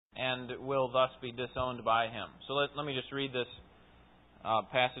and will thus be disowned by Him. So let me just read this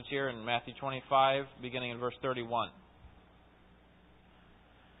passage here in Matthew 25, beginning in verse 31.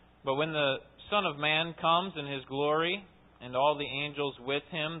 But when the Son of Man comes in His glory, and all the angels with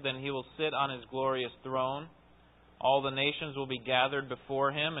Him, then He will sit on His glorious throne. All the nations will be gathered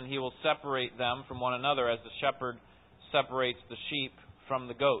before Him, and He will separate them from one another, as the shepherd separates the sheep from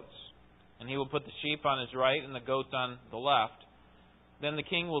the goats. And He will put the sheep on His right and the goats on the left. Then the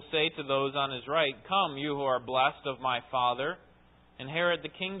King will say to those on His right, Come, you who are blessed of my Father, inherit the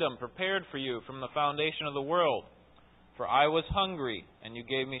kingdom prepared for you from the foundation of the world. For I was hungry, and you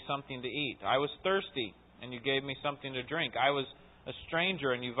gave me something to eat. I was thirsty, and you gave me something to drink. I was a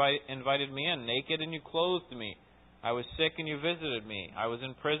stranger, and you invited me in. Naked, and you clothed me. I was sick, and you visited me. I was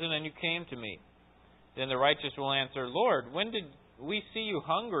in prison, and you came to me. Then the righteous will answer, Lord, when did we see you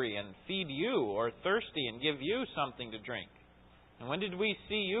hungry and feed you, or thirsty and give you something to drink? And when did we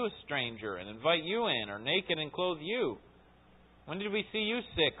see you a stranger and invite you in, or naked and clothe you? When did we see you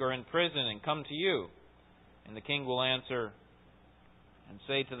sick or in prison and come to you? And the King will answer and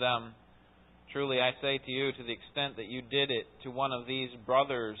say to them, Truly I say to you, to the extent that you did it to one of these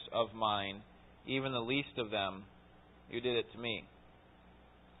brothers of mine, even the least of them, you did it to me.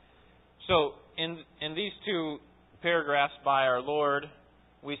 So, in these two paragraphs by our Lord,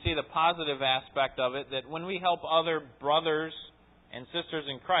 we see the positive aspect of it, that when we help other brothers and sisters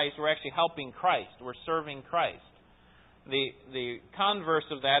in Christ, we're actually helping Christ. We're serving Christ. The converse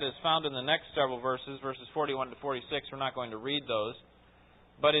of that is found in the next several verses 41 to 46. We're not going to read those.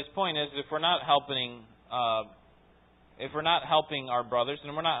 But his point is, if we're not helping our brothers,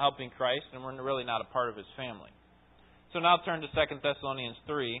 then we're not helping Christ, and we're really not a part of His family. So now turn to 2 Thessalonians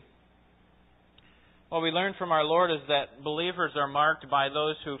 3. What we learn from our Lord is that believers are marked by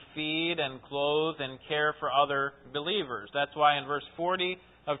those who feed and clothe and care for other believers. That's why in verse 40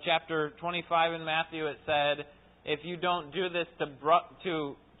 of chapter 25 in Matthew it said, if you don't do this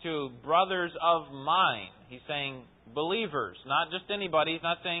to brothers of mine, he's saying believers, not just anybody. He's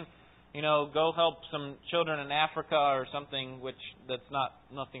not saying, go help some children in Africa or something, which that's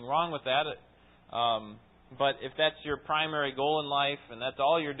nothing wrong with that. But if that's your primary goal in life and that's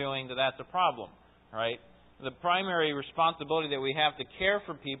all you're doing, then that's a problem, right? The primary responsibility that we have to care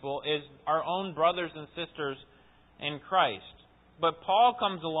for people is our own brothers and sisters in Christ. But Paul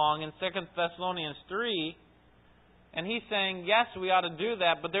comes along in 2 Thessalonians 3, and he's saying, yes, we ought to do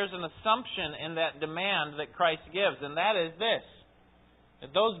that, but there's an assumption in that demand that Christ gives, and that is this: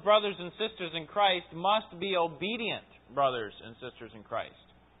 that those brothers and sisters in Christ must be obedient brothers and sisters in Christ.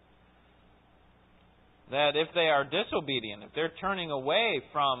 That if they are disobedient, if they're turning away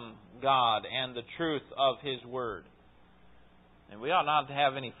from God and the truth of His Word, then we ought not to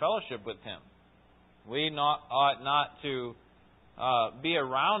have any fellowship with Him. We ought not to be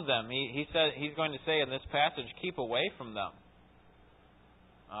around them. He said he's going to say in this passage, keep away from them.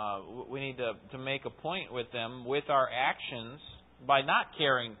 We need to make a point with them with our actions by not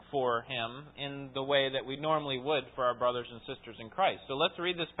caring for Him in the way that we normally would for our brothers and sisters in Christ. So let's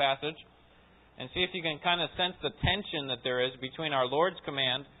read this passage and see if you can kind of sense the tension that there is between our Lord's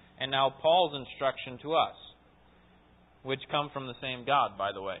command and now Paul's instruction to us, which come from the same God,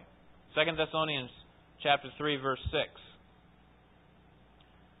 by the way. 2 Thessalonians chapter 3, verse 6.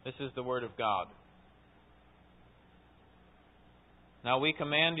 This is the Word of God. Now we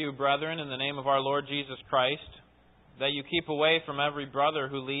command you, brethren, in the name of our Lord Jesus Christ, that you keep away from every brother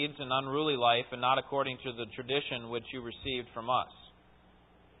who leads an unruly life and not according to the tradition which you received from us.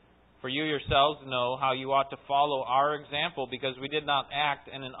 For you yourselves know how you ought to follow our example, because we did not act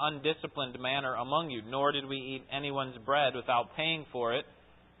in an undisciplined manner among you, nor did we eat anyone's bread without paying for it,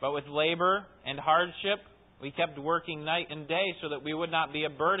 but with labor and hardship we kept working night and day so that we would not be a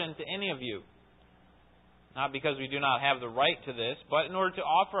burden to any of you. Not because we do not have the right to this, but in order to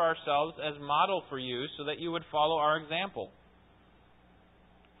offer ourselves as model for you so that you would follow our example.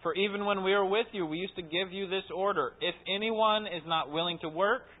 For even when we were with you, we used to give you this order: if anyone is not willing to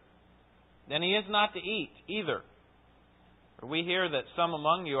work, then he is not to eat either. For we hear that some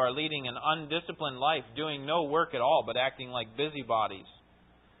among you are leading an undisciplined life, doing no work at all, but acting like busybodies.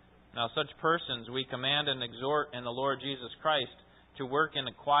 Now such persons we command and exhort in the Lord Jesus Christ to work in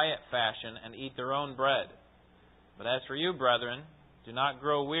a quiet fashion and eat their own bread. But as for you, brethren, do not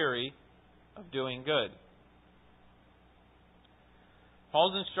grow weary of doing good.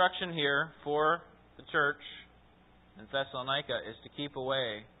 Paul's instruction here for the church in Thessalonica is to keep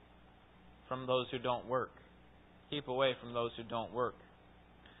away from those who don't work. Keep away from those who don't work.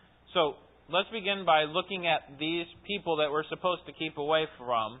 So, let's begin by looking at these people that we're supposed to keep away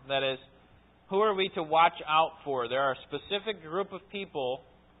from. That is, who are we to watch out for? There are a specific group of people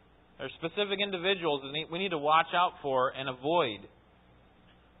There are specific individuals that we need to watch out for and avoid.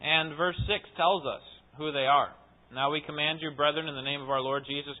 And verse 6 tells us who they are. Now we command you, brethren, in the name of our Lord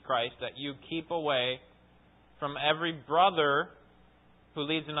Jesus Christ, that you keep away from every brother who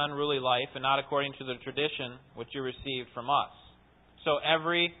leads an unruly life, and not according to the tradition which you received from us. So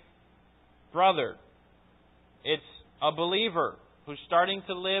every brother, it's a believer who's starting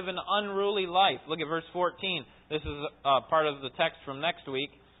to live an unruly life. Look at verse 14. This is part of the text from next week.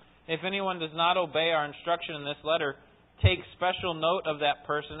 If anyone does not obey our instruction in this letter, take special note of that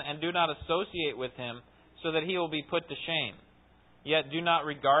person and do not associate with him, so that he will be put to shame. Yet do not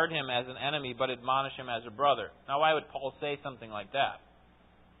regard him as an enemy, but admonish him as a brother. Now, why would Paul say something like that?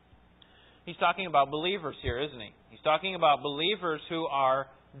 He's talking about believers here, isn't he? He's talking about believers who are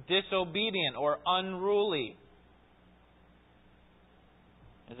disobedient or unruly.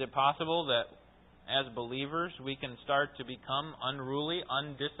 Is it possible that as believers we can start to become unruly,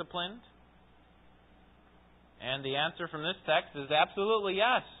 undisciplined? And the answer from this text is absolutely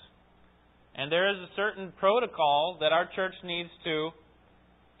yes. And there is a certain protocol that our church needs to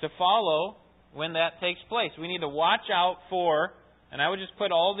follow when that takes place. We need to watch out for, and I would just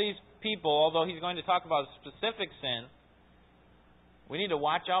put all these people, although he's going to talk about specific sin, we need to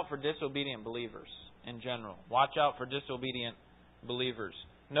watch out for disobedient believers in general. Watch out for disobedient believers.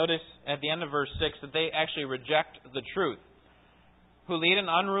 Notice at the end of verse 6 that they actually reject the truth, who lead an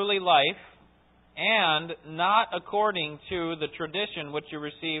unruly life, and not according to the tradition which you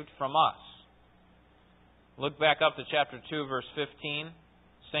received from us. Look back up to chapter 2, verse 15.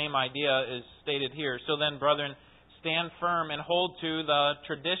 Same idea is stated here. So then, brethren, stand firm and hold to the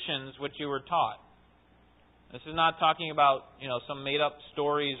traditions which you were taught. This is not talking about, some made-up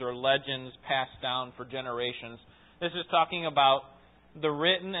stories or legends passed down for generations. This is talking about the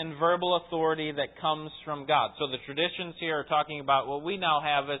written and verbal authority that comes from God. So the traditions here are talking about what we now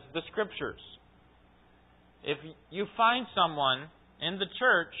have as the Scriptures. If you find someone in the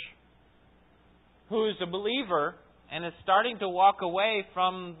church who is a believer and is starting to walk away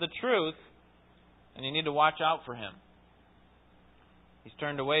from the truth, and you need to watch out for him. He's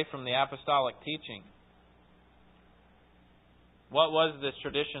turned away from the apostolic teaching. What was this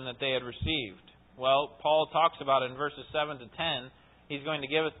tradition that they had received? Well, Paul talks about it in verses 7 to 10. He's going to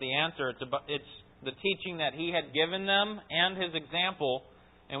give us the answer. It's the teaching that he had given them and his example,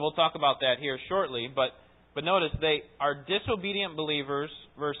 and we'll talk about that here shortly. But notice, they are disobedient believers,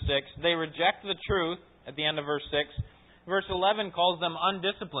 verse 6. They reject the truth at the end of verse 6. Verse 11 calls them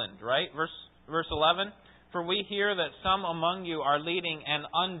undisciplined, right? Verse 11, for we hear that some among you are leading an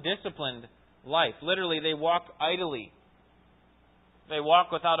undisciplined life. Literally, they walk idly. They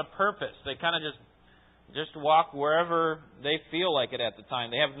walk without a purpose. They kind of just walk wherever they feel like it at the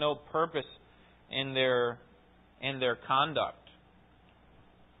time. They have no purpose in their conduct.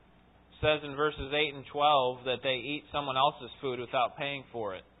 It says in verses 8 and 12 that they eat someone else's food without paying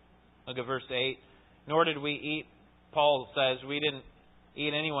for it. Look at verse 8. Nor did we eat, Paul says, we didn't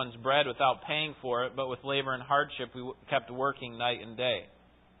eat anyone's bread without paying for it, but with labor and hardship we kept working night and day.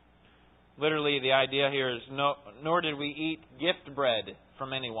 Literally, the idea here is, nor did we eat gift bread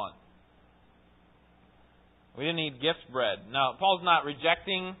from anyone. We didn't eat gift bread. Now, Paul's not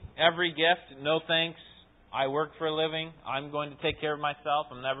rejecting every gift. No thanks. I work for a living. I'm going to take care of myself.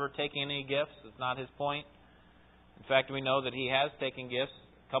 I'm never taking any gifts. It's not his point. In fact, we know that he has taken gifts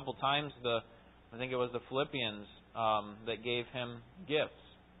a couple times. I think it was the Philippians that gave him gifts,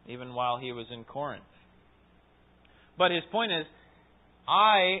 even while he was in Corinth. But his point is,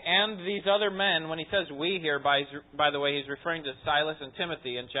 I and these other men, when he says we here, by the way, he's referring to Silas and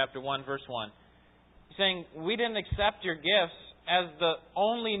Timothy in chapter 1, verse 1. He's saying, we didn't accept your gifts as the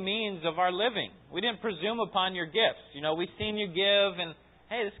only means of our living. We didn't presume upon your gifts. We've seen you give, and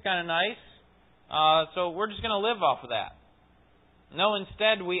hey, this is kind of nice. So we're just going to live off of that. No,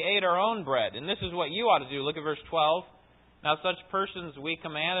 instead we ate our own bread. And this is what you ought to do. Look at verse 12. Now such persons we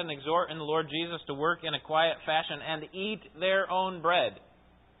command and exhort in the Lord Jesus to work in a quiet fashion and eat their own bread.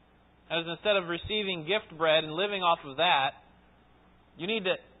 As instead of receiving gift bread and living off of that, you need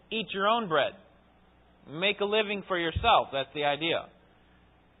to eat your own bread. Make a living for yourself. That's the idea.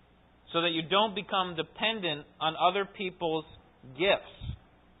 So that you don't become dependent on other people's gifts.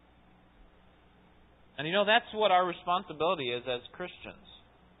 And that's what our responsibility is as Christians.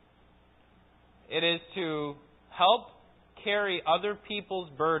 It is to help carry other people's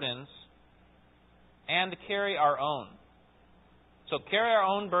burdens and carry our own. So carry our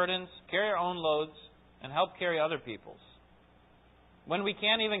own burdens, carry our own loads, and help carry other people's. When we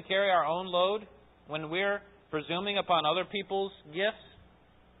can't even carry our own load, when we're presuming upon other people's gifts,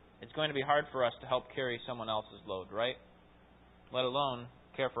 it's going to be hard for us to help carry someone else's load, right? Let alone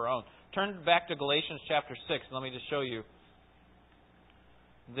care for our own. Turn back to Galatians chapter 6. Let me just show you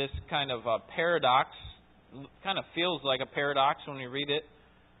this kind of paradox. Kind of feels like a paradox when we read it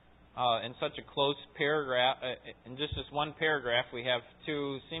in such a close paragraph. In just this one paragraph, we have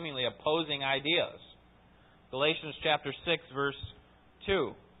two seemingly opposing ideas. Galatians chapter 6, verse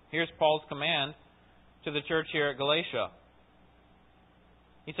 2. Here's Paul's command to the church here at Galatia.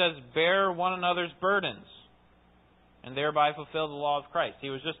 He says, bear one another's burdens, and thereby fulfill the law of Christ. He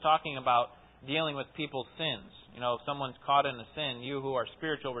was just talking about dealing with people's sins. If someone's caught in a sin, you who are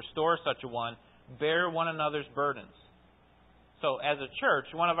spiritual, restore such a one, bear one another's burdens. So as a church,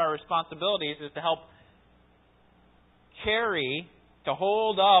 one of our responsibilities is to help to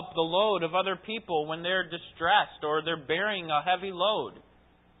hold up the load of other people when they're distressed or they're bearing a heavy load.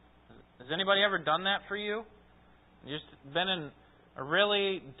 Has anybody ever done that for you? You've just been in a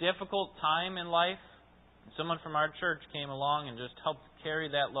really difficult time in life. Someone from our church came along and just helped carry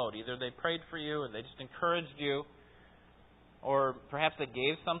that load. Either they prayed for you or they just encouraged you, or perhaps they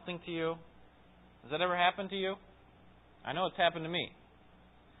gave something to you. Has that ever happened to you? I know it's happened to me.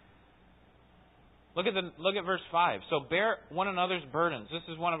 Look at verse 5. So bear one another's burdens. This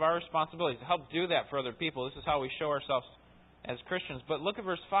is one of our responsibilities, to help do that for other people. This is how we show ourselves as Christians. But look at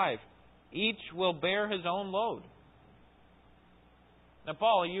verse 5. Each will bear his own load. Now,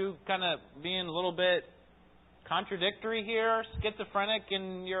 Paul, are you kind of being a little bit contradictory here, schizophrenic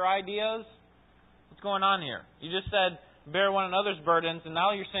in your ideas? What's going on here? You just said bear one another's burdens, and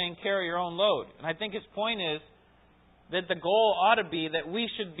now you're saying carry your own load. And I think his point is that the goal ought to be that we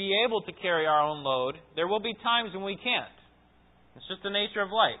should be able to carry our own load. There will be times when we can't. It's just the nature of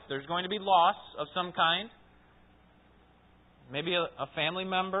life. There's going to be loss of some kind. Maybe a family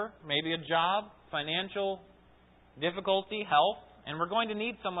member, maybe a job, financial difficulty, health, and we're going to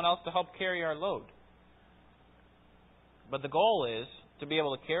need someone else to help carry our load. But the goal is to be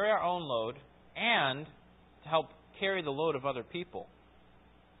able to carry our own load and to help carry the load of other people.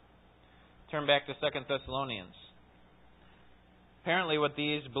 Turn back to 2 Thessalonians. Apparently what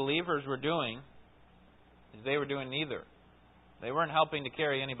these believers were doing is they were doing neither. They weren't helping to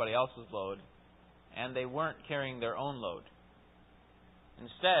carry anybody else's load, and they weren't carrying their own load.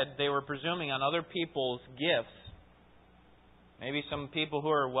 Instead, they were presuming on other people's gifts. Maybe some people who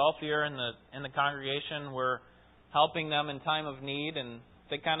are wealthier in the congregation were helping them in time of need, and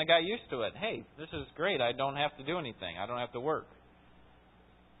they kind of got used to it. Hey, this is great. I don't have to do anything. I don't have to work.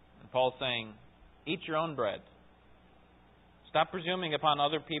 And Paul's saying, eat your own bread. Stop presuming upon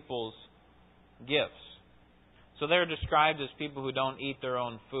other people's gifts. So they're described as people who don't eat their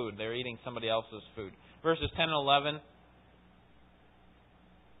own food. They're eating somebody else's food. Verses 10 and 11,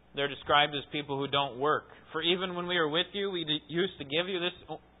 they're described as people who don't work. For even when we were with you, we used to give you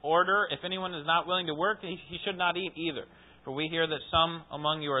this order. If anyone is not willing to work, he should not eat either. For we hear that some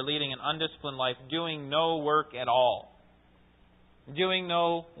among you are leading an undisciplined life, doing no work at all. Doing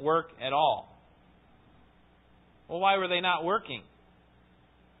no work at all. Well, why were they not working?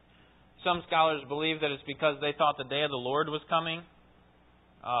 Some scholars believe that it's because they thought the day of the Lord was coming.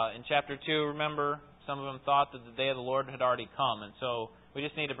 In chapter 2, remember, some of them thought that the day of the Lord had already come. And so we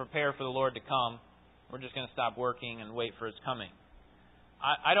just need to prepare for the Lord to come. We're just going to stop working and wait for His coming.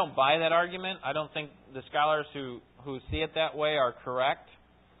 I don't buy that argument. I don't think the scholars who see it that way are correct.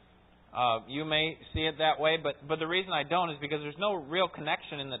 You may see it that way, but the reason I don't is because there's no real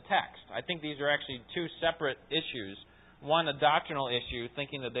connection in the text. I think these are actually two separate issues. One, a doctrinal issue,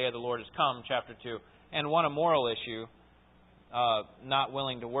 thinking the day of the Lord has come, chapter 2, and one, a moral issue, not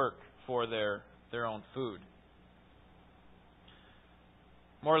willing to work for their own food.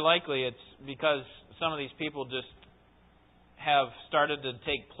 More likely, it's because some of these people just have started to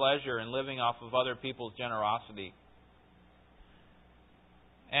take pleasure in living off of other people's generosity.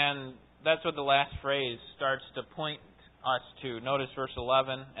 And that's what the last phrase starts to point us to. Notice verse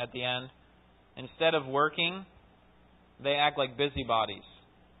 11 at the end. Instead of working, they act like busybodies.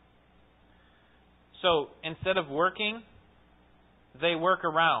 So, instead of working, they work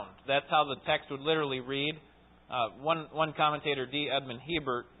around. That's how the text would literally read. One commentator, D. Edmund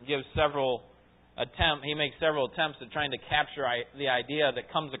Hebert, gives he makes several attempts at trying to capture the idea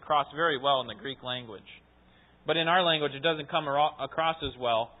that comes across very well in the Greek language. But in our language, it doesn't come across as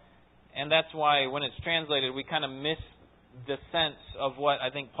well. And that's why when it's translated, we kind of miss the sense of what I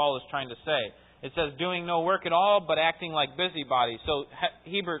think Paul is trying to say. It says, doing no work at all, but acting like busybodies. So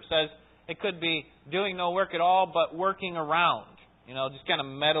Hebert says it could be doing no work at all, but working around. Just kind of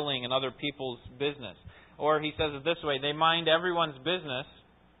meddling in other people's business. Or he says it this way, they mind everyone's business,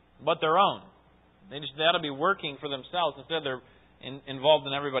 but their own. They ought to be working for themselves. Instead, they're involved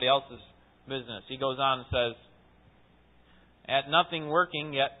in everybody else's business. He goes on and says, at nothing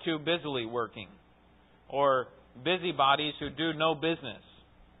working, yet too busily working. Or busybodies who do no business.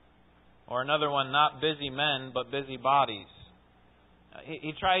 Or another one, not busy men, but busy bodies.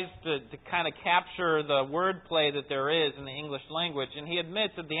 He tries to kind of capture the wordplay that there is in the English language, and he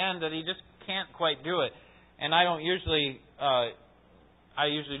admits at the end that he just can't quite do it. And I usually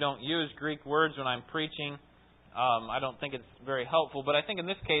don't use Greek words when I'm preaching. I don't think it's very helpful, but I think in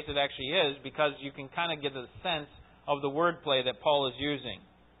this case it actually is, because you can kind of get a sense of the wordplay that Paul is using.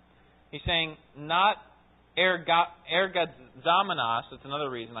 He's saying, not ergazamenos, that's another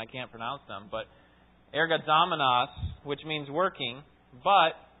reason I can't pronounce them, but ergazamenos, which means working,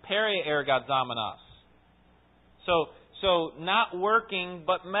 but peri-ergazamenos. So not working,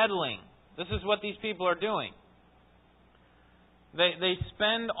 but meddling. This is what these people are doing. They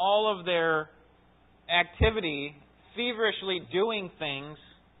spend all of their activity feverishly doing things,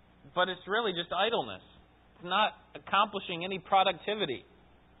 but it's really just idleness. It's not accomplishing any productivity.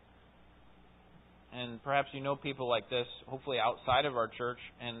 And perhaps you know people like this, hopefully outside of our church,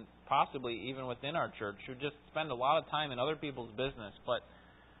 and possibly even within our church, who just spend a lot of time in other people's business, but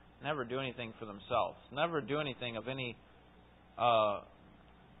never do anything for themselves. Never do anything of any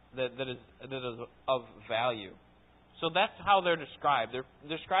that is of value. So that's how they're described. They're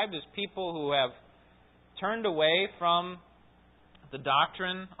described as people who have turned away from the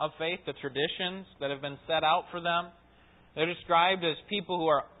doctrine of faith, the traditions that have been set out for them. They're described as people who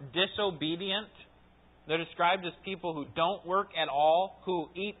are disobedient. They're described as people who don't work at all, who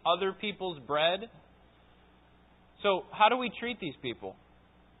eat other people's bread. So how do we treat these people?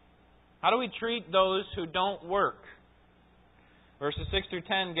 How do we treat those who don't work? Verses 6 through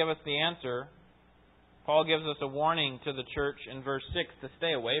 10 give us the answer. Paul gives us a warning to the church in verse 6 to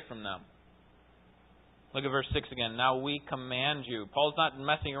stay away from them. Look at verse 6 again. Now we command you. Paul's not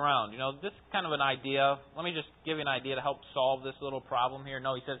messing around. This is kind of an idea. Let me just give you an idea to help solve this little problem here.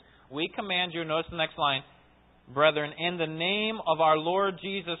 No, he says, we command you, notice the next line, brethren, in the name of our Lord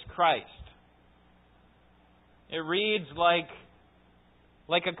Jesus Christ. It reads like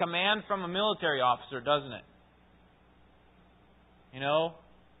a command from a military officer, doesn't it?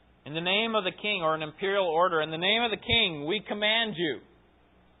 In the name of the king, or an imperial order, in the name of the king, we command you.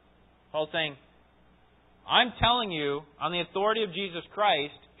 Paul's saying, I'm telling you, on the authority of Jesus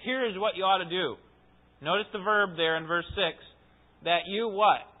Christ, here is what you ought to do. Notice the verb there in verse 6, that you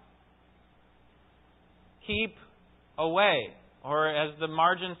what? Keep away. Or as the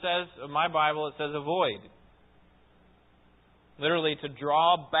margin says of my Bible, it says avoid. Literally, to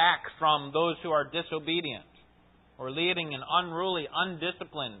draw back from those who are disobedient, or leading an unruly,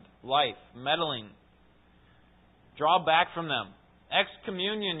 undisciplined life, meddling. Draw back from them.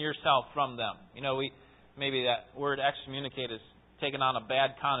 Excommunion yourself from them. Maybe that word excommunicate has taken on a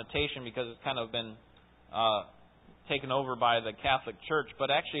bad connotation because it's kind of been taken over by the Catholic Church. But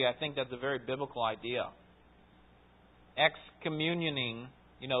actually, I think that's a very biblical idea. Excommunioning,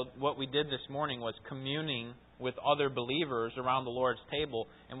 what we did this morning was communing with other believers around the Lord's table.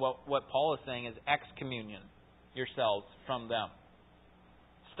 And what Paul is saying is excommunion yourselves from them.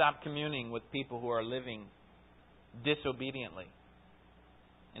 Stop communing with people who are living disobediently,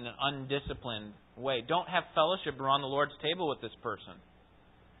 in an undisciplined way. Don't have fellowship around the Lord's table with this person.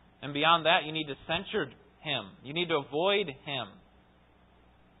 And beyond that, you need to censure him. You need to avoid him.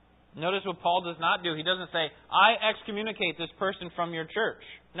 Notice what Paul does not do. He doesn't say, I excommunicate this person from your church.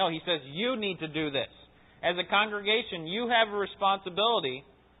 No, he says, you need to do this. As a congregation, you have a responsibility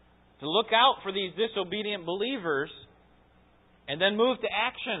to look out for these disobedient believers and then move to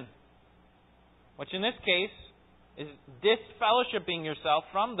action, which in this case is disfellowshipping yourself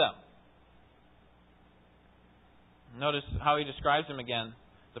from them. Notice how he describes him again.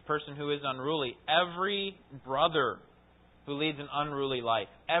 The person who is unruly. Every brother who leads an unruly life.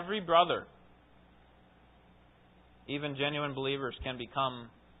 Every brother. Even genuine believers can become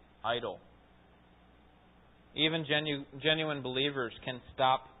idle. Even genuine believers can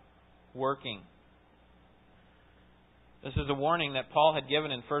stop working. This is a warning that Paul had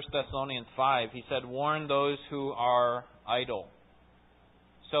given in 1 Thessalonians 5. He said, warn those who are idle.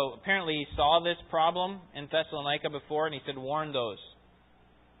 So apparently he saw this problem in Thessalonica before, and he said, warn those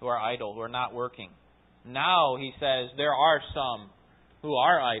who are idle, who are not working. Now he says, there are some who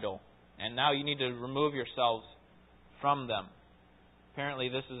are idle, and now you need to remove yourselves from them. Apparently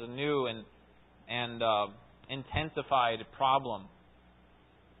this is a new and intensified problem.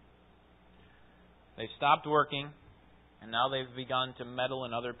 They've stopped working, and now they've begun to meddle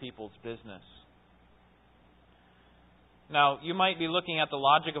in other people's business. Now, you might be looking at the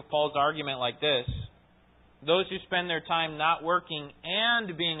logic of Paul's argument like this. Those who spend their time not working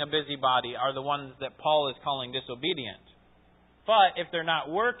and being a busybody are the ones that Paul is calling disobedient. But if they're not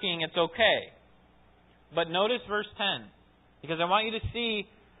working, it's okay. But notice verse 10, because I want you to see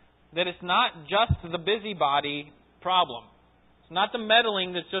that it's not just the busybody problem. It's not the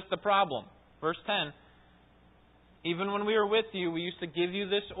meddling that's just the problem. Verse 10, even when we were with you, we used to give you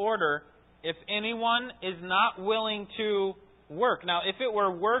this order, if anyone is not willing to work. Now, if it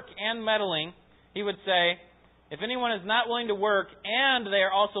were work and meddling, he would say, if anyone is not willing to work and they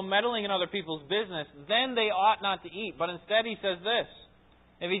are also meddling in other people's business, then they ought not to eat. But instead he says this,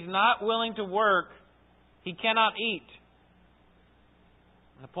 if he's not willing to work, he cannot eat.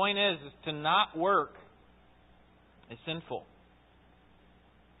 And the point is to not work is sinful.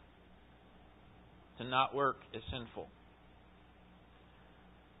 To not work is sinful.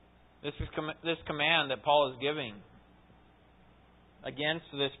 This command that Paul is giving against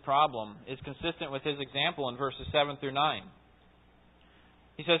this problem is consistent with his example in verses 7 through 9.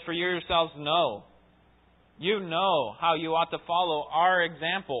 He says, for you yourselves know, you know how you ought to follow our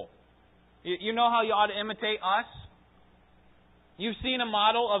example. You know how you ought to imitate us. You've seen a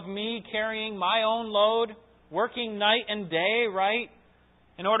model of me carrying my own load, working night and day, right?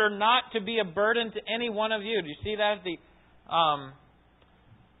 In order not to be a burden to any one of you. Do you see that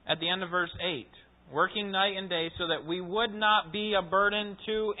at the end of verse 8? Working night and day so that we would not be a burden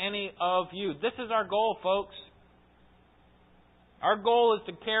to any of you. This is our goal, folks. Our goal is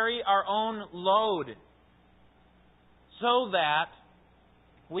to carry our own load so that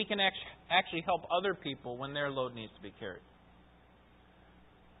we can actually help other people when their load needs to be carried.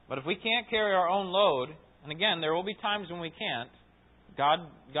 But if we can't carry our own load, and again, there will be times when we can't,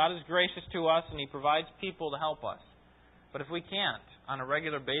 God is gracious to us and He provides people to help us. But if we can't, on a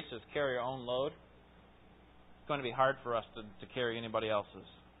regular basis, carry our own load, it's going to be hard for us to carry anybody else's.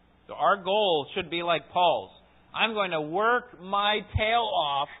 So our goal should be like Paul's. I'm going to work my tail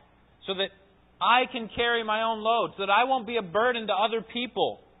off so that I can carry my own load, so that I won't be a burden to other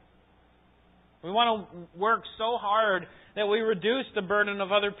people. We want to work so hard that we reduce the burden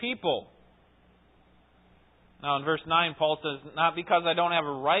of other people. Now in verse 9, Paul says, not because I don't have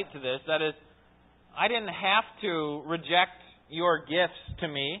a right to this. That is, I didn't have to reject your gifts to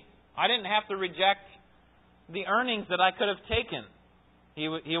me. I didn't have to reject the earnings that I could have taken. He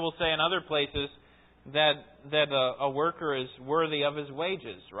will say in other places that a worker is worthy of his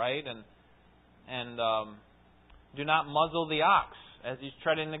wages, right? And do not muzzle the ox as he's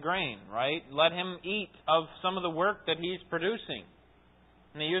treading the grain, right? Let him eat of some of the work that he's producing.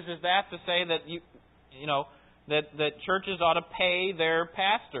 And he uses that to say that that churches ought to pay their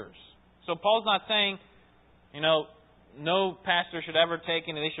pastors. So Paul's not saying, no pastor should ever take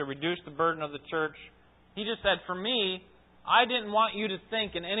and they should reduce the burden of the church. He just said, for me, I didn't want you to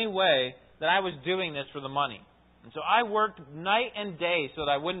think in any way that I was doing this for the money. And so I worked night and day so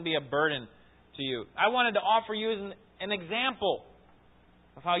that I wouldn't be a burden to you. I wanted to offer you as an example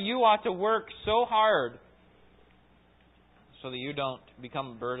of how you ought to work so hard so that you don't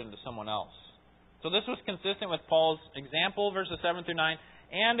become a burden to someone else. So this was consistent with Paul's example, verses 7 through 9,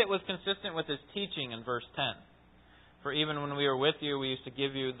 and it was consistent with his teaching in verse 10. For even when we were with you, we used to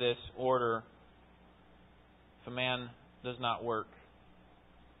give you this order: if a man does not work,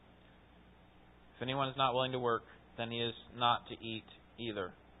 if anyone is not willing to work, then he is not to eat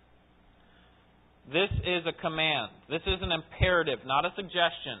either. This is a command. This is an imperative, not a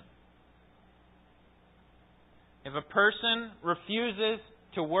suggestion. If a person refuses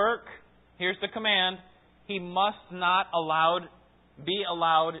to work, here's the command: he must not be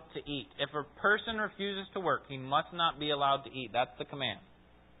allowed to eat. If a person refuses to work, he must not be allowed to eat. That's the command.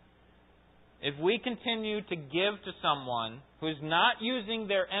 If we continue to give to someone who is not using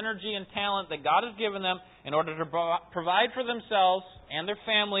their energy and talent that God has given them in order to provide for themselves and their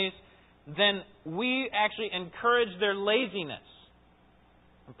families, then we actually encourage their laziness.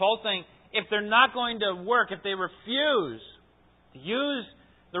 And Paul's saying, if they're not going to work, if they refuse to use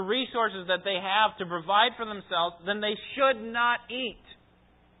the resources that they have to provide for themselves, then they should not eat.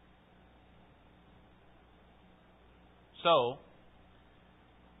 So,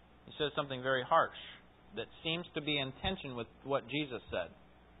 he says something very harsh that seems to be in tension with what Jesus said.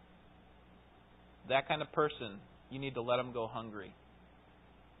 That kind of person, you need to let him go hungry.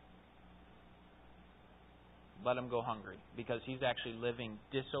 Let him go hungry, because he's actually living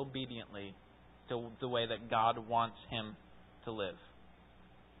disobediently to the way that God wants him to live.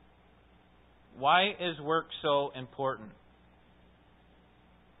 Why is work so important?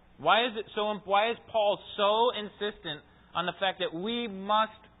 Why is Paul so insistent on the fact that we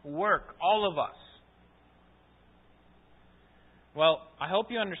must work, all of us? Well, I hope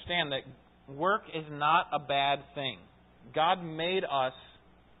you understand that work is not a bad thing. God made us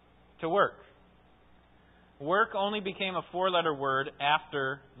to work. Work only became a four-letter word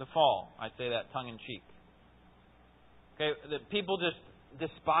after the fall. I say that tongue-in-cheek. Okay, people just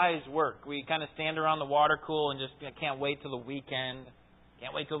despise work. We kind of stand around the water cooler and just can't wait till the weekend,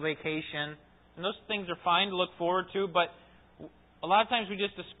 can't wait till vacation. And those things are fine to look forward to, but a lot of times we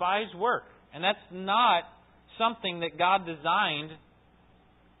just despise work. And that's not something that God designed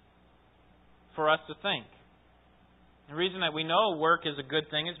for us to think. The reason that we know work is a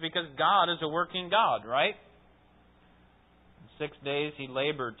good thing is because God is a working God, right? In 6 days He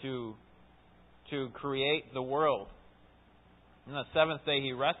labored to create the world. On the seventh day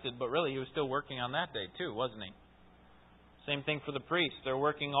He rested, but really He was still working on that day too, wasn't He? Same thing for the priests. They're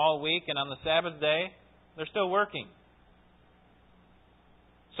working all week, and on the Sabbath day, they're still working.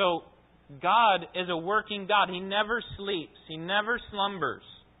 So, God is a working God. He never sleeps. He never slumbers.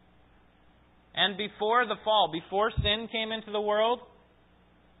 And before the fall, before sin came into the world,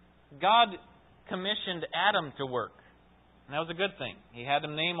 God commissioned Adam to work. And that was a good thing. He had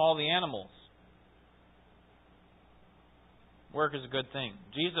him name all the animals. Work is a good thing.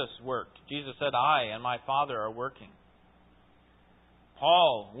 Jesus worked. Jesus said, I and my Father are working.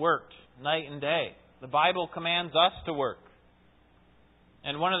 Paul worked night and day. The Bible commands us to work.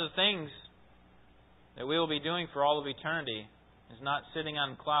 And one of the things that we will be doing for all of eternity is not sitting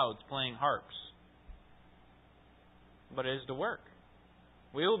on clouds playing harps, but it is to work.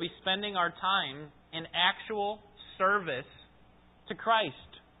 We will be spending our time in actual service to Christ.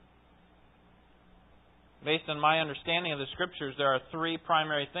 Based on my understanding of the Scriptures, there are three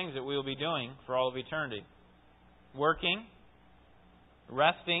primary things that we will be doing for all of eternity: working,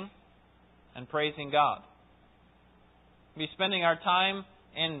 resting, and praising God. We'll be spending our time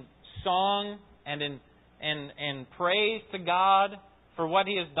in song and in praise to God for what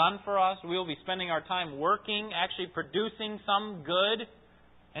He has done for us. We will be spending our time working, actually producing some good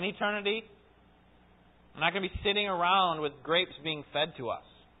in eternity. We're not going to be sitting around with grapes being fed to us.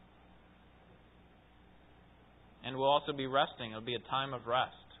 And we'll also be resting. It'll be a time of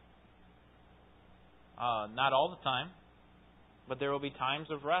rest. Not all the time, but there will be times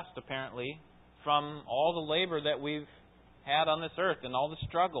of rest, apparently, from all the labor that we've had on this earth and all the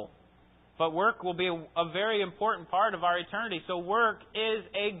struggle. But work will be a very important part of our eternity. So work is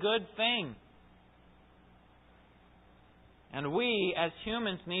a good thing. And we, as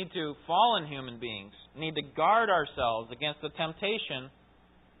humans, fallen human beings, need to guard ourselves against the temptation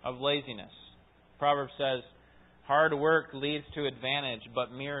of laziness. Proverbs says, hard work leads to advantage,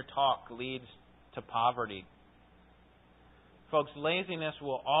 but mere talk leads to poverty. Folks, laziness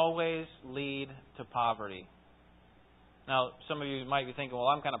will always lead to poverty. Now, some of you might be thinking, well,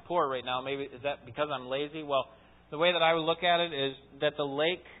 I'm kind of poor right now. Maybe is that because I'm lazy? Well, the way that I would look at it is that the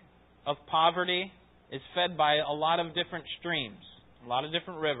lake of poverty is fed by a lot of different streams, a lot of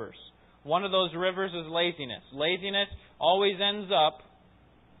different rivers. One of those rivers is laziness. Laziness always ends up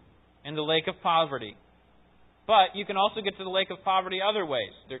in the lake of poverty. But you can also get to the lake of poverty other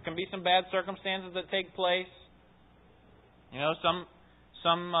ways. There can be some bad circumstances that take place.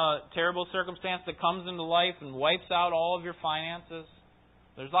 Some terrible circumstance that comes into life and wipes out all of your finances.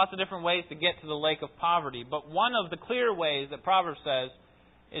 There's lots of different ways to get to the lake of poverty. But one of the clear ways that Proverbs says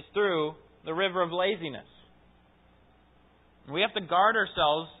is through the river of laziness. We have to guard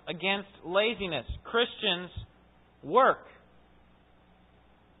ourselves against laziness. Christians work.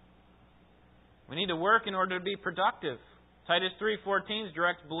 We need to work in order to be productive. Titus 3:14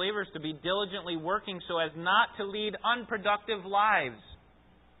 directs believers to be diligently working so as not to lead unproductive lives.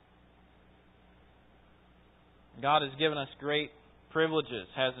 God has given us great privileges,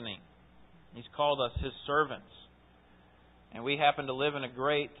 hasn't He? He's called us His servants. And we happen to live in a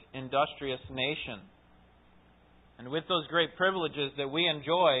great industrious nation. And with those great privileges that we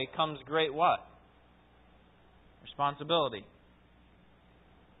enjoy comes great what? Responsibility.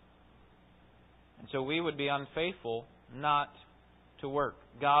 And so we would be unfaithful not to work.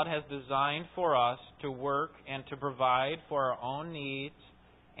 God has designed for us to work and to provide for our own needs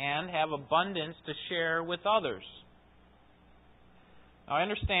and have abundance to share with others. Now, I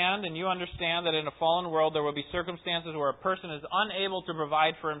understand, and you understand, that in a fallen world there will be circumstances where a person is unable to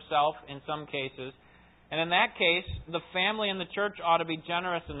provide for himself in some cases. And in that case, the family and the church ought to be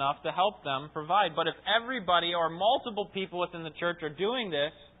generous enough to help them provide. But if everybody or multiple people within the church are doing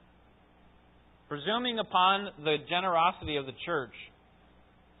this, presuming upon the generosity of the church,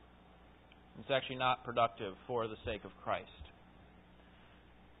 it's actually not productive for the sake of Christ.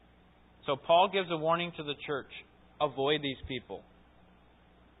 So Paul gives a warning to the church. Avoid these people.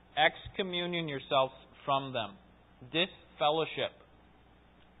 Excommunion yourselves from them. Disfellowship.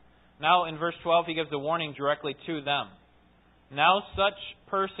 Now in verse 12 he gives a warning directly to them. Now such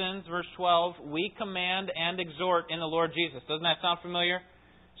persons, verse 12, we command and exhort in the Lord Jesus. Doesn't that sound familiar?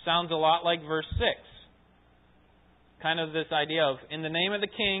 Sounds a lot like verse 6. Kind of this idea of, in the name of the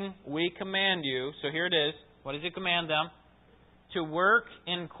King, we command you. So here it is. What does He command them? To work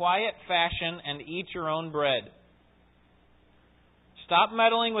in quiet fashion and eat your own bread. Stop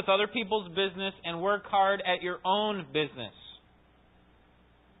meddling with other people's business and work hard at your own business.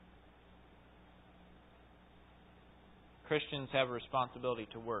 Christians have a responsibility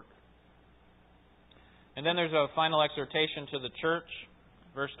to work. And then there's a final exhortation to the church,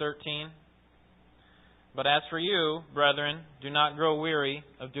 verse 13. But as for you, brethren, do not grow weary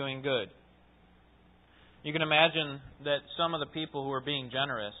of doing good. You can imagine that some of the people who are being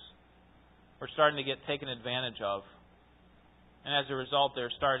generous were starting to get taken advantage of. And as a result,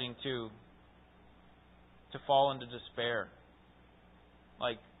 they're starting to fall into despair.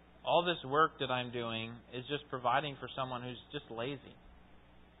 Like, all this work that I'm doing is just providing for someone who's just lazy.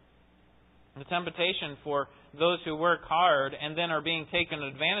 The temptation for those who work hard and then are being taken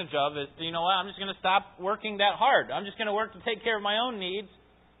advantage of is, you know what, I'm just going to stop working that hard. I'm just going to work to take care of my own needs,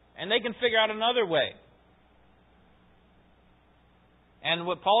 and they can figure out another way. And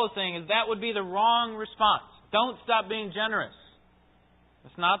what Paul is saying is that would be the wrong response. Don't stop being generous.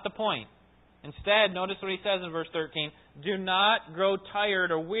 That's not the point. Instead, notice what he says in verse 13. Do not grow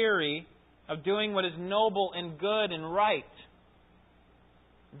tired or weary of doing what is noble and good and right.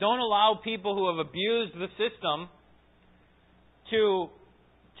 Don't allow people who have abused the system to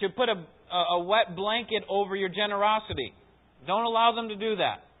put a wet blanket over your generosity. Don't allow them to do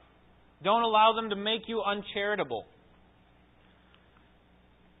that. Don't allow them to make you uncharitable.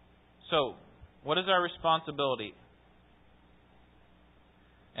 So, what is our responsibility?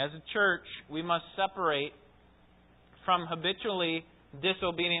 As a church, we must separate from habitually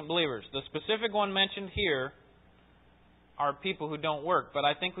disobedient believers. The specific one mentioned here are people who don't work, but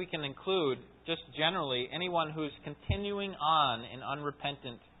I think we can include, just generally, anyone who's continuing on in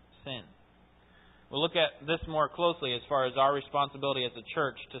unrepentant sin. We'll look at this more closely as far as our responsibility as a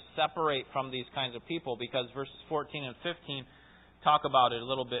church to separate from these kinds of people, because verses 14 and 15 talk about it a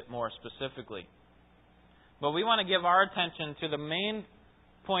little bit more specifically. But we want to give our attention to the main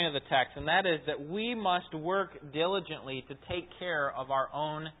point of the text, and that is that we must work diligently to take care of our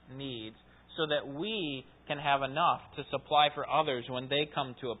own needs so that we can have enough to supply for others when they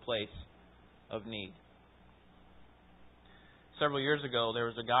come to a place of need. Several years ago, there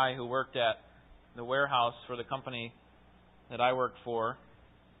was a guy who worked at the warehouse for the company that I worked for,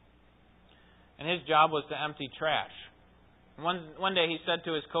 and his job was to empty trash. One day he said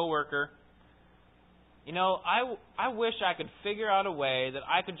to his coworker, you know, I wish I could figure out a way that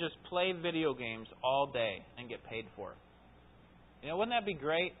I could just play video games all day and get paid for it. You know, wouldn't that be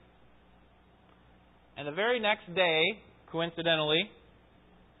great? And the very next day, coincidentally,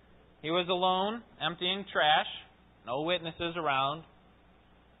 he was alone, emptying trash, no witnesses around,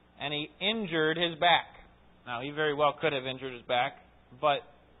 and he injured his back. Now, he very well could have injured his back, but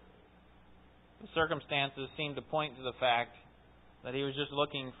the circumstances seemed to point to the fact that he was just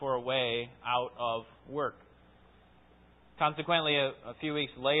looking for a way out of work. Consequently, a few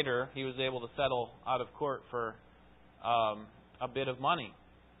weeks later, he was able to settle out of court for a bit of money.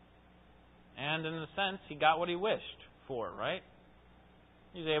 And in a sense, he got what he wished for, right?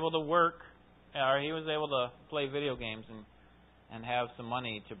 He was able to work, or he was able to play video games and have some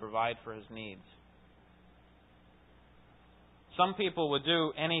money to provide for his needs. Some people would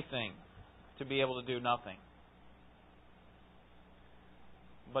do anything to be able to do nothing.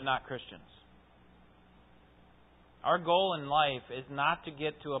 But not Christians. Our goal in life is not to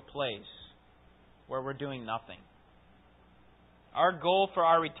get to a place where we're doing nothing. Our goal for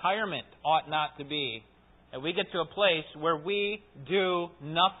our retirement ought not to be that we get to a place where we do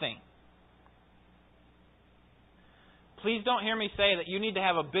nothing. Please don't hear me say that you need to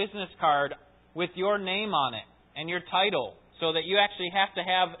have a business card with your name on it and your title so that you actually have to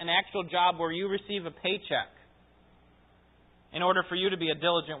have an actual job where you receive a paycheck in order for you to be a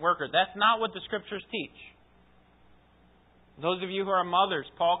diligent worker. That's not what the Scriptures teach. Those of you who are mothers,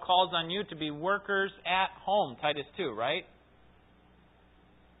 Paul calls on you to be workers at home, Titus 2, right?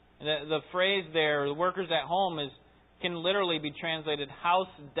 The phrase there, workers at home, can literally be translated house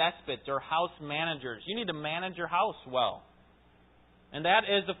despots or house managers. You need to manage your house well. And that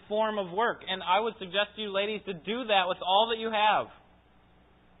is a form of work. And I would suggest to you, ladies, to do that with all that you have.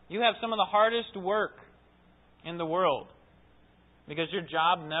 You have some of the hardest work in the world, because your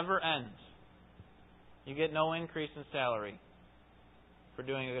job never ends. You get no increase in salary for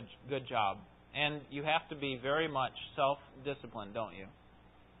doing a good job. And you have to be very much self-disciplined, don't you?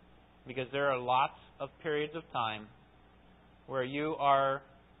 Because there are lots of periods of time where you are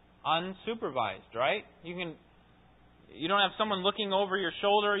unsupervised, right? You don't have someone looking over your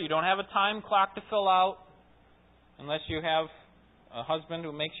shoulder. You don't have a time clock to fill out, unless you have a husband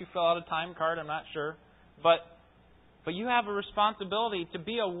who makes you fill out a time card. I'm not sure, but you have a responsibility to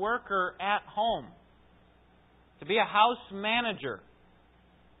be a worker at home, to be a house manager.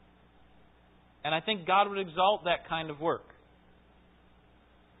 And I think God would exalt that kind of work.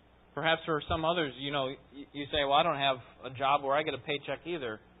 Perhaps for some others, you say, well, I don't have a job where I get a paycheck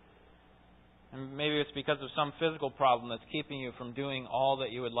either. And maybe it's because of some physical problem that's keeping you from doing all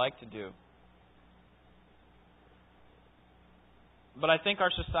that you would like to do. But I think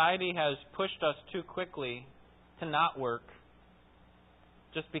our society has pushed us too quickly to not work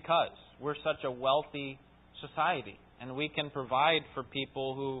just because we're such a wealthy society and we can provide for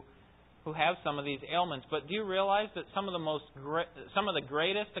people who have some of these ailments. But do you realize that some of the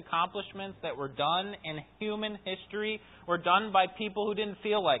greatest accomplishments that were done in human history were done by people who didn't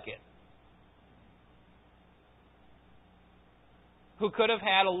feel like it? Who could have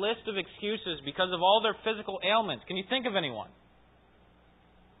had a list of excuses because of all their physical ailments. Can you think of anyone?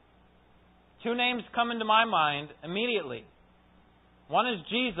 Two names come into my mind immediately. One is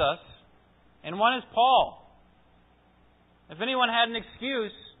Jesus and one is Paul. If anyone had an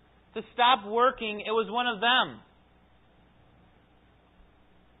excuse to stop working, it was one of them.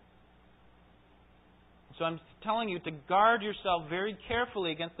 So I'm telling you to guard yourself very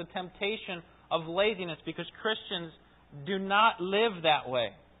carefully against the temptation of laziness, because Christians do not live that way.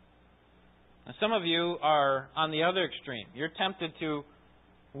 Now, some of you are on the other extreme. You're tempted to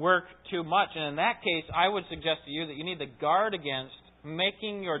work too much. And in that case, I would suggest to you that you need to guard against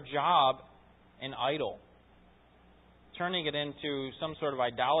making your job an idol. Turning it into some sort of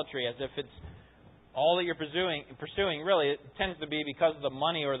idolatry, as if it's all that you're pursuing. Really, it tends to be because of the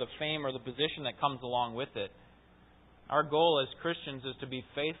money or the fame or the position that comes along with it. Our goal as Christians is to be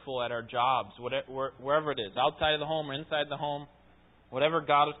faithful at our jobs, wherever it is, outside of the home or inside the home, whatever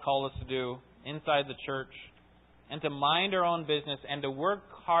God has called us to do, inside the church, and to mind our own business and to work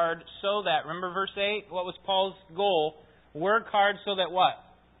hard so that, remember verse 8, what was Paul's goal? Work hard so that what?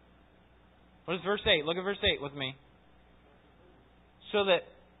 What is verse 8? Look at verse 8 with me. So that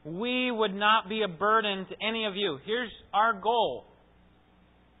we would not be a burden to any of you. Here's our goal.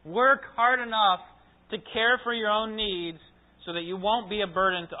 Work hard enough to care for your own needs so that you won't be a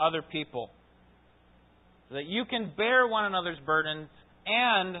burden to other people. So that you can bear one another's burdens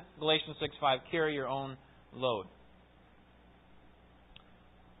and, Galatians 6:5, carry your own load.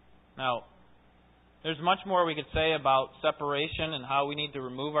 Now, there's much more we could say about separation and how we need to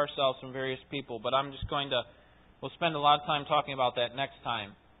remove ourselves from various people, but we'll spend a lot of time talking about that next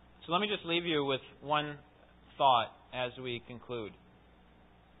time. So let me just leave you with one thought as we conclude.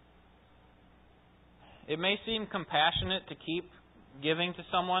 It may seem compassionate to keep giving to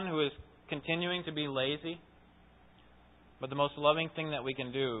someone who is continuing to be lazy, but the most loving thing that we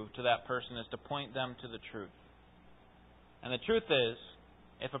can do to that person is to point them to the truth. And the truth is,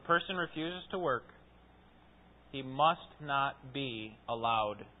 if a person refuses to work, he must not be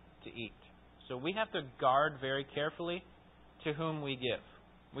allowed to eat. So we have to guard very carefully to whom we give.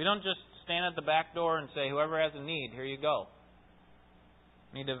 We don't just stand at the back door and say, whoever has a need, here you go.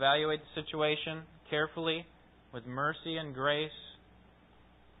 We need to evaluate the situation carefully with mercy and grace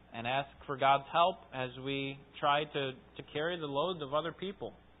and ask for God's help as we try to carry the loads of other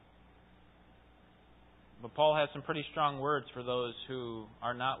people. But Paul has some pretty strong words for those who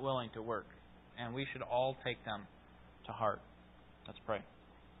are not willing to work, and we should all take them to heart. Let's pray.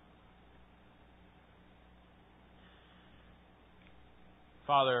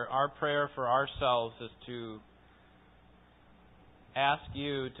 Father, our prayer for ourselves is to ask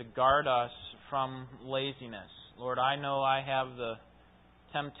you to guard us from laziness. Lord, I know I have the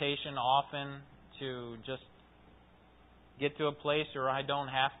temptation often to just get to a place where I don't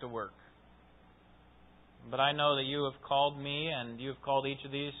have to work. But I know that you have called me and you have called each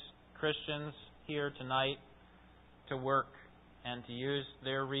of these Christians here tonight to work and to use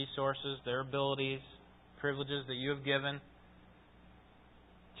their resources, their abilities, privileges that you have given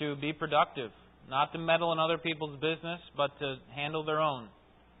to be productive, not to meddle in other people's business, but to handle their own.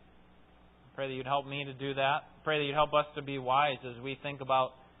 I pray that you'd help me to do that. I pray that you'd help us to be wise as we think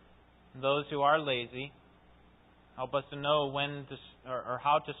about those who are lazy. Help us to know when to, or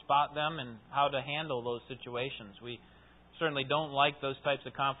how to spot them and how to handle those situations. We certainly don't like those types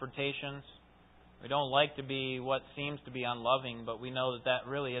of confrontations. We don't like to be what seems to be unloving, but we know that that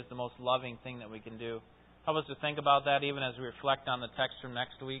really is the most loving thing that we can do. Help us to think about that even as we reflect on the text from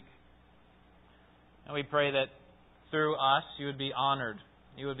next week. And we pray that through us you would be honored.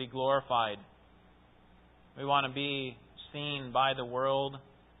 You would be glorified. We want to be seen by the world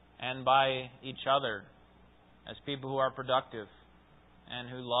and by each other as people who are productive and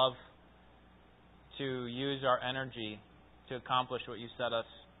who love to use our energy to accomplish what you set us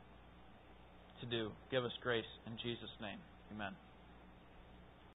to do. Give us grace in Jesus' name. Amen.